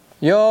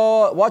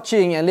You're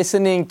watching and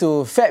listening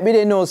to Fat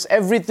Bideh Knows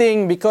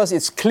Everything, because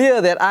it's clear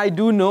that I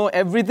do know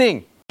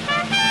everything.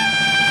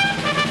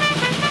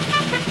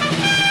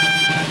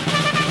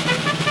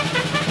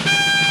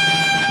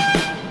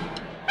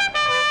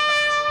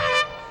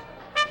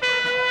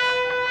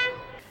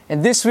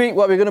 And this week,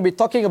 what we're going to be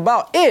talking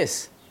about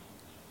is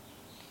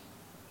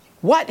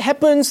what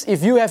happens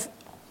if you have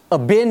a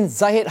bin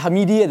Zahid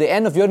Hamidi at the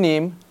end of your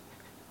name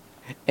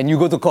and you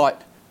go to court.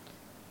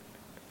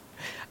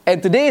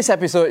 And today's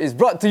episode is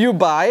brought to you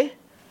by,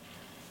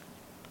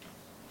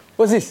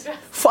 what's this?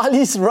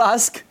 Fali's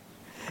Rusk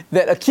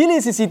that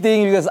Achilles is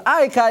eating because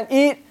I can't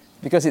eat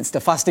because it's the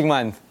fasting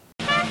month.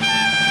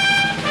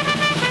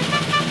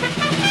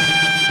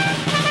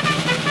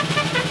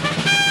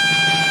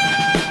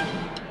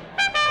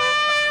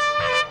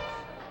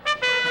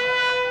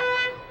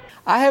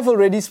 I have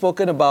already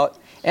spoken about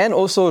and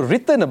also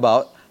written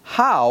about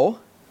how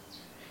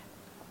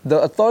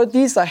the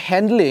authorities are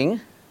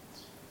handling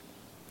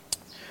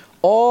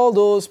all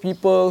those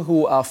people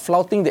who are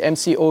flouting the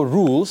MCO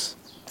rules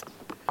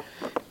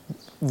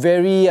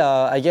very,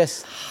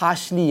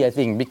 harshly, I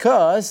think,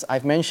 because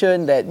I've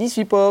mentioned that these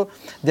people,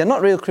 they're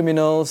not real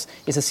criminals.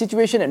 It's a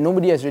situation that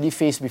nobody has really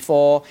faced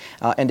before,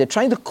 and they're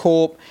trying to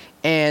cope,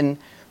 and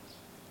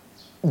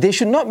they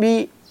should not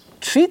be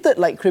treated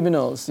like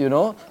criminals, you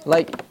know.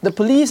 Like the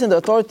police and the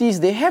authorities,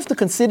 they have to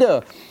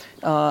consider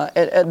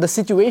at the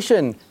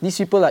situation these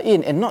people are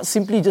in, and not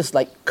simply just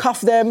like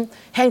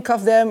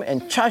handcuff them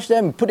and charge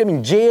them, put them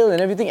in jail and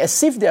everything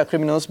as if they are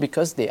criminals,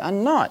 because they are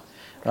not,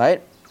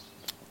 right?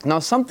 Now,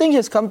 something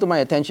has come to my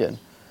attention.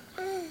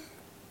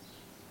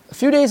 A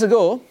few days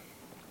ago,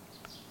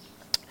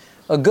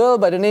 a girl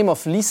by the name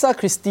of Lisa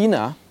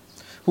Christina,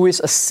 who is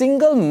a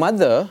single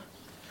mother,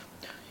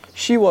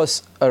 she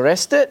was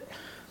arrested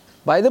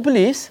by the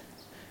police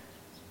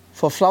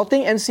for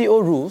flouting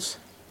MCO rules,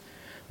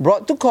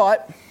 brought to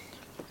court,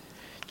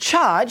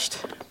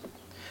 charged,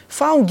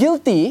 found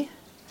guilty,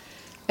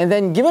 and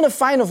then given a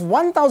fine of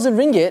 1,000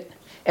 ringgit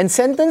and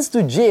sentenced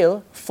to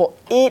jail for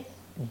 8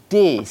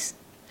 days.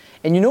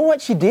 And you know what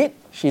she did?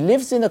 She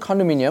lives in a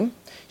condominium.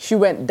 She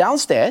went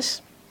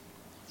downstairs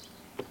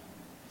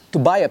to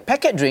buy a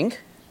packet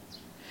drink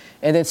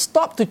and then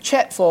stopped to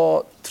chat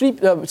with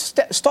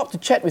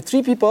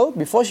 3 people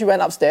before she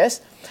went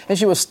upstairs, and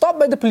she was stopped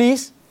by the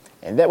police,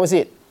 and that was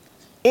it.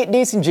 8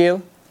 days in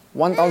jail,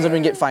 1,000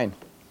 ringgit fine.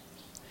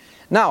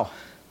 Now,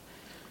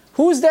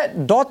 who's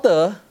that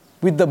daughter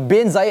with the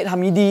bin Zahid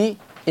Hamidi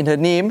in her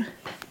name?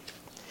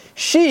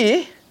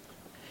 She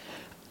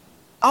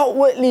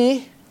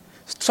outwardly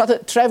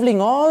started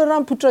travelling all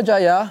around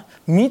Putrajaya,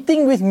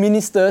 meeting with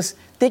ministers,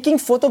 taking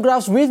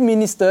photographs with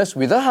ministers,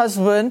 with her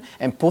husband,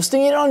 and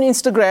posting it on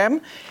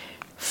Instagram,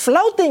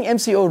 flouting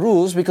MCO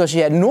rules because she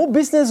had no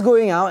business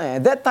going out, and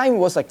at that time it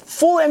was like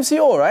full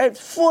MCO, right?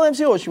 Full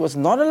MCO. She was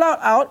not allowed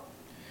out.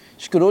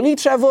 She could only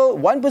travel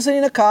one person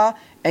in a car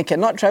and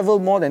cannot travel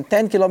more than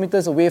 10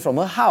 kilometers away from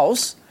her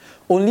house,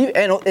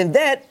 and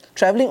that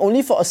travelling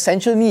only for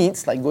essential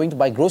needs like going to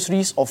buy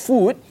groceries or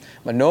food.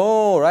 But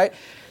no, right?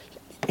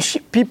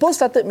 People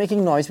started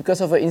making noise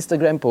because of her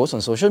Instagram post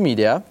on social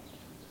media.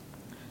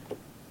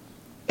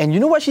 And you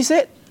know what she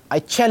said? I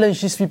challenge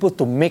these people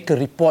to make a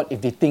report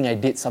if they think I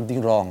did something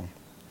wrong.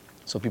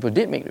 So people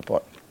did make a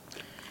report.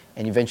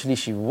 And eventually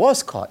she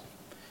was caught.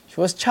 She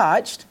was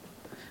charged,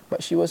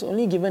 but she was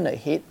only given a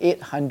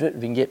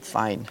 800 ringgit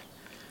fine.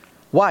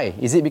 Why?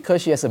 Is it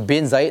because she has a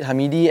bin Zahid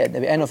Hamidi at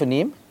the end of her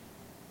name?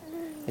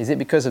 Is it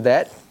because of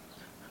that?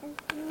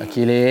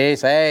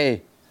 Achilles,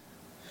 hey!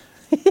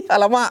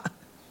 Alamak!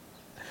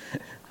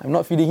 I'm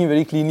not feeding him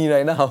very cleanly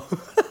right now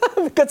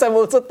because I'm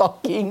also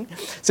talking.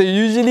 So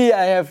usually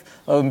I have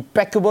an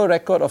impeccable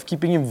record of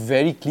keeping him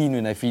very clean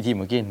when I feed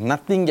him, okay?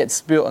 Nothing gets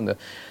spilled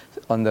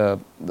on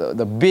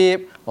the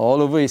bib or all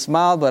over his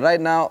mouth, but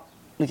right now,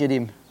 look at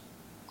him.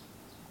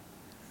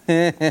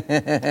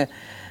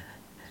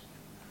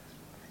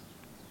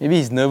 Maybe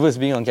he's nervous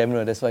being on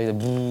camera, that's why he's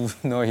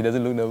no, he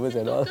doesn't look nervous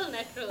at all.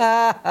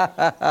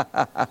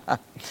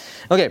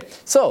 Okay,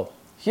 so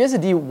here's the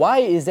deal. Why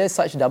is there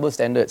such double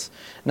standards?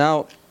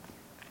 Now,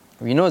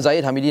 we know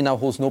Zahid Hamidi now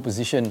holds no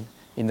position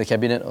in the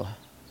cabinet.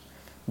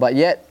 But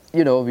yet,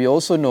 you know, we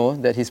also know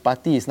that his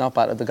party is now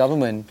part of the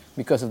government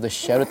because of the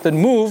Sheraton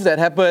move that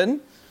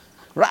happened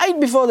right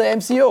before the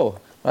MCO,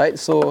 right?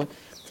 So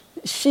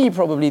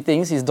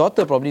his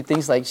daughter probably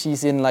thinks like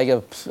she's in like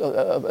a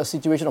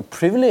situation of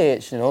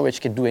privilege, you know, where she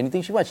can do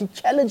anything she wants. She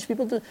challenged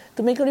people to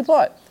make a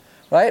report,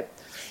 right?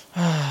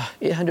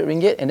 800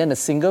 ringgit, and then a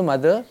single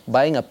mother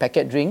buying a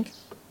packet drink,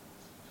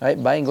 right?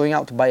 Going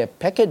out to buy a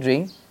packet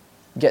drink,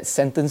 gets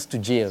sentenced to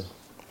jail.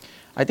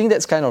 I think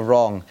that's kind of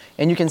wrong.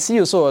 And you can see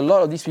also a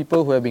lot of these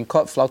people who have been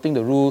caught flouting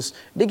the rules,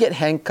 they get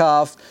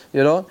handcuffed,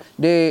 you know,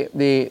 they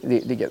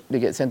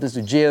get sentenced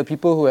to jail.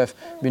 People who have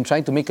been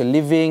trying to make a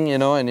living, you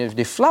know, and if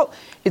they flout,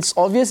 it's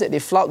obvious that they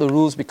flout the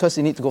rules because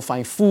they need to go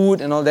find food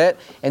and all that,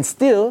 and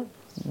still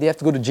they have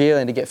to go to jail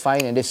and they get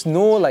fined, and there's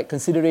no like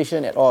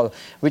consideration at all,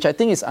 which I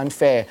think is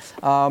unfair.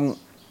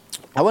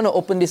 I want to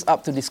open this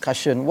up to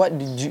discussion. What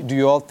do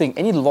you all think?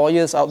 Any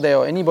lawyers out there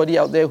or anybody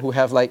out there who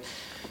have like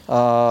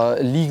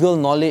legal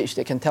knowledge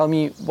that can tell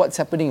me what's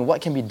happening,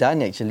 what can be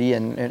done actually,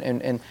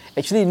 and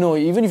actually no,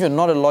 even if you're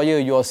not a lawyer,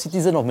 you're a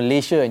citizen of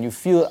Malaysia and you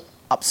feel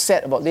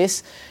upset about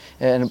this,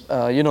 and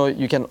you know,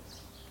 you can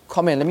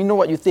comment. Let me know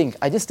what you think.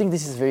 I just think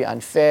this is very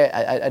unfair.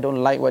 I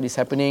don't like what is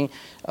happening,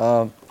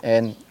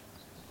 and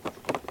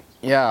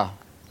yeah,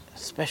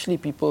 especially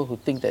people who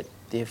think that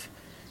they're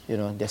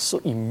so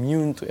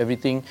immune to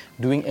everything,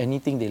 doing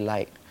anything they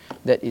like.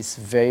 That is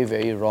very,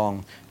 very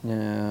wrong.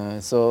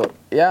 So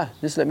yeah,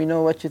 just let me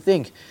know what you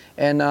think.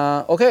 And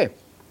okay,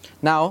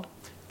 now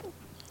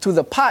to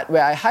the part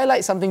where I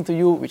highlight something to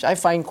you which I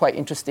find quite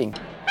interesting.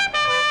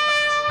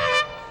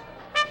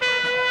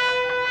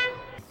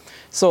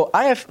 So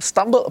I have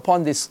stumbled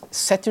upon this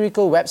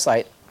satirical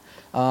website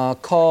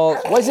called,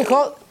 what is it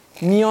called?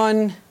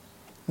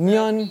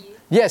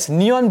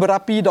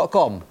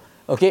 Neonberapi.com.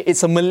 Okay,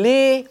 it's a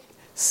Malay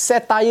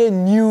satire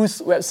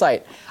news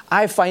website.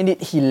 I find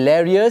it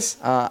hilarious.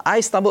 I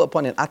stumbled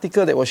upon an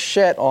article that was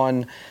shared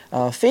on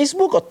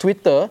Facebook or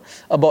Twitter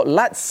about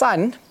Lat's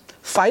son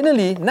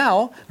finally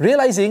now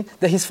realizing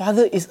that his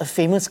father is a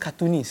famous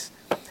cartoonist.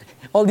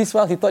 All this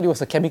while he thought he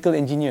was a chemical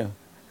engineer.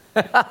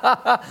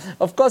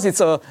 Of course,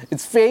 it's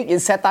fake,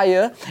 it's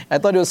satire. I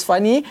thought it was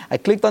funny. I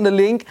clicked on the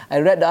link, I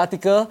read the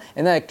article,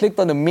 and then I clicked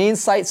on the main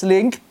site's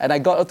link, and I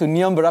got to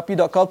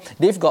neonberapi.com.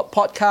 They've got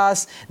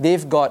podcasts,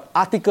 they've got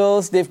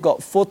articles, they've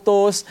got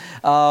photos,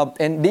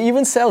 and they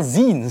even sell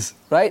zines,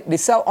 right? They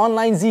sell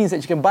online zines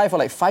that you can buy for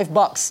like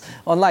 $5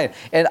 online.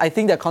 And I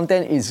think their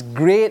content is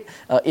great,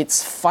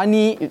 it's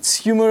funny, it's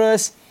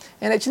humorous,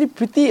 and actually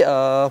pretty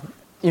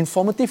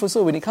informative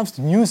also when it comes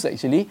to news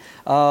actually.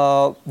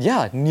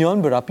 Yeah,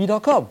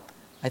 neonberapi.com.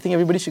 I think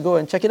everybody should go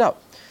and check it out.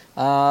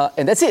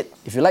 And that's it.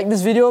 If you like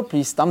this video,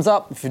 please thumbs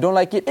up. If you don't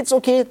like it, it's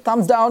okay,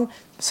 thumbs down.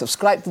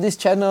 Subscribe to this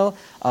channel.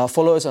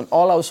 Follow us on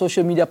all our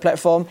social media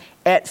platforms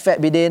at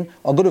FatBidin,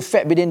 or go to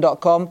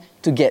fatbidin.com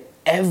to get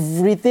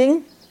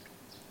everything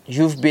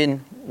you've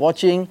been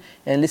watching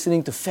and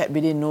listening to. Fat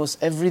Bidin Knows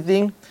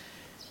Everything.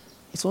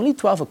 It's only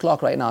 12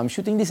 o'clock right now. I'm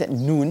shooting this at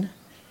noon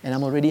and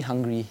I'm already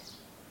hungry.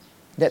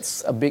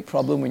 That's a big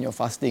problem when you're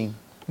fasting.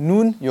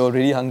 Noon, you're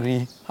already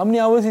hungry. How many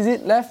hours is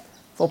it left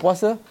for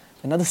puasa?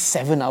 Another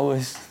 7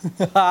 hours.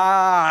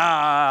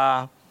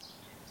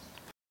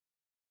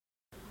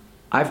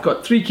 I've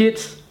got 3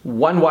 kids,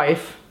 1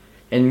 wife,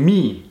 and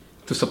me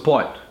to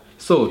support.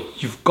 So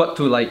you've got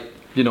to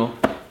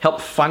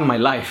help fund my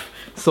life.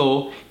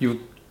 So you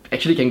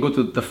actually can go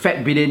to the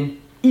Fat Bidin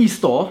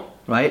e-store,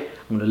 right?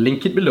 I'm gonna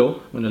link it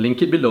below.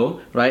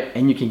 Right?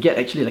 And you can get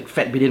actually like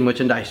Fat Bidin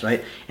merchandise,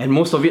 right? And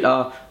most of it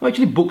are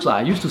actually books.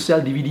 I used to sell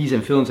DVDs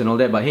and films and all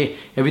that, but hey,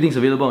 everything's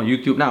available on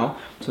YouTube now.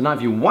 So now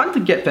if you want to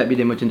get Fat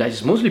Bidin merchandise,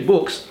 it's mostly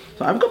books.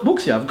 So I've got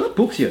books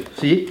here.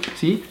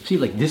 See,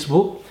 like this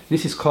book.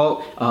 This is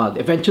called The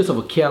Adventures of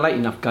a KLite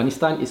in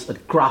Afghanistan. It's a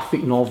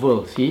graphic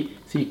novel. See,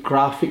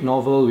 graphic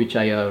novel which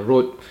I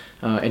wrote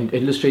and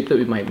illustrated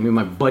with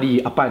my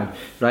buddy Apan,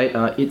 right?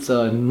 It's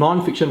a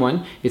non-fiction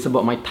one. It's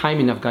about my time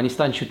in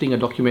Afghanistan shooting a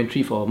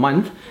documentary for a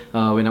month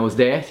when I was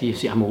there.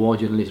 See, I'm a war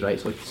journalist, right?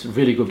 So it's a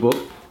really good book,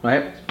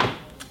 right?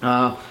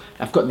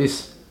 I've got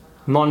this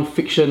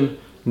non-fiction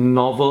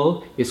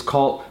novel. It's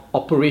called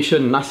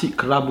Operation Nasi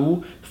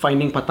Kerabu,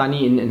 Finding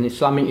Patani in an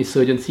Islamic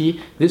Insurgency.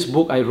 This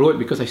book I wrote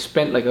because I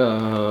spent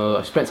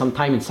some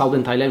time in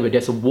southern Thailand where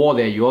there's a war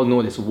there. You all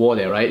know there's a war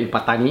there, right? In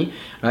Patani,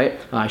 right?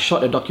 I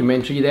shot a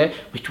documentary there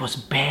which was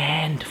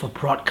banned for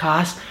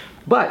broadcast,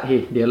 but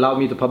hey, they allowed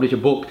me to publish a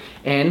book.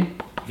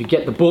 And if you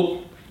get the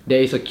book,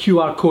 there is a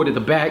QR code at the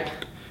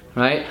back,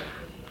 right?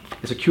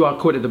 There's a QR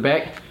code at the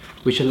back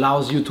which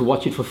allows you to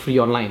watch it for free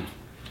online.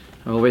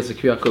 Oh, where's the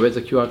QR code? Where's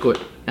the QR code?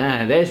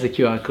 Ah, there's the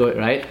QR code,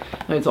 right?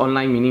 It's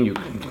online, meaning you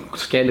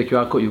scan the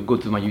QR code, you go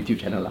to my YouTube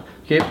channel.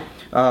 Okay,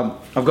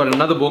 I've got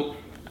another book.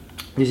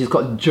 This is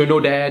called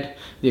Journo Dad,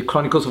 The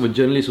Chronicles of a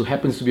Journalist Who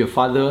Happens to Be a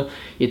Father.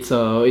 It's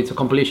a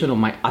compilation of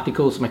my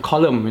articles, my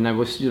column when I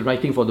was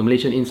writing for the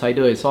Malaysian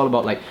Insider. It's all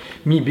about like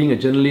me being a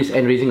journalist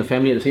and raising a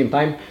family at the same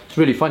time. It's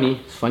really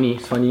funny.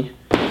 It's funny.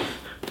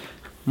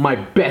 My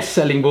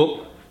best-selling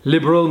book,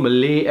 Liberal,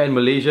 Malay and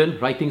Malaysian,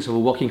 Writings of a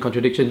Walking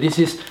Contradiction. This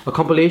is a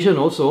compilation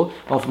also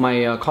of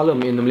my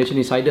column in the Malaysian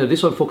Insider.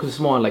 This one focuses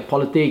more on like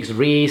politics,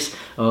 race,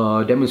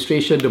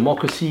 demonstration,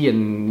 democracy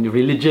and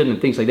religion and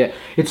things like that.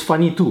 It's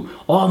funny too.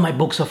 All my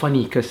books are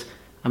funny because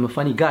I'm a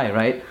funny guy,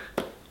 right?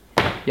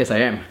 Yes, I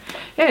am.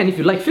 And if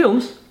you like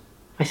films,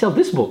 I sell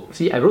this book.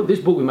 See, I wrote this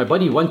book with my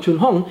buddy Wan Chun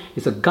Hong.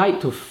 It's a guide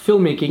to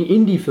filmmaking,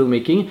 indie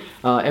filmmaking.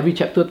 Every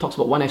chapter talks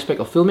about one aspect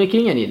of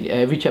filmmaking, and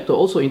every chapter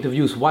also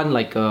interviews one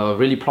like a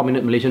really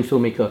prominent Malaysian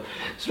filmmaker.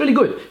 It's really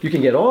good. You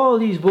can get all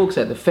these books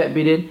at the Fat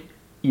Bidin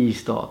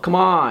e-store. Come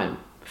on,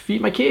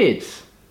 feed my kids.